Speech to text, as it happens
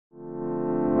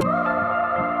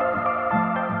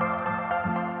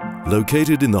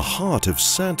Located in the heart of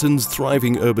Sandton's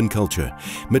thriving urban culture,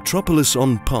 Metropolis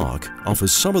on Park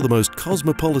offers some of the most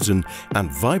cosmopolitan and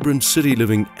vibrant city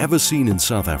living ever seen in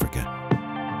South Africa.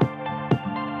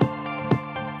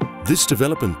 This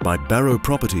development by Barrow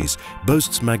Properties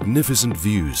boasts magnificent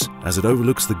views as it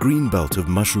overlooks the green belt of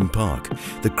Mushroom Park,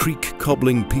 the creek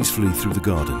cobbling peacefully through the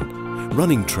garden,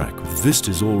 running track with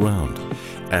vistas all round.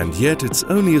 And yet it's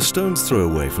only a stone's throw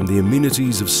away from the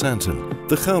amenities of Sandton,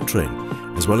 the Gautrain,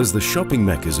 as well as the shopping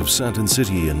meccas of Sandton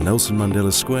City and Nelson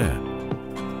Mandela Square.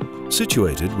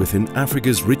 Situated within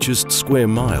Africa's richest square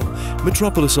mile,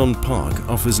 Metropolis on Park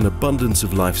offers an abundance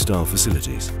of lifestyle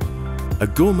facilities. A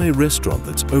gourmet restaurant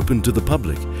that's open to the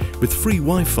public with free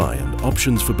Wi-Fi and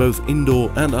options for both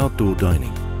indoor and outdoor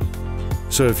dining.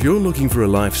 So if you're looking for a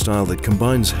lifestyle that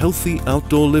combines healthy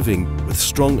outdoor living with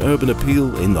strong urban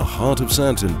appeal in the heart of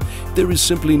Sandton, there is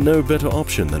simply no better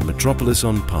option than Metropolis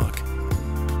on Park.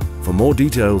 For more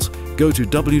details, go to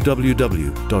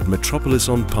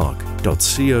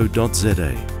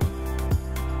www.metropolisonpark.co.za.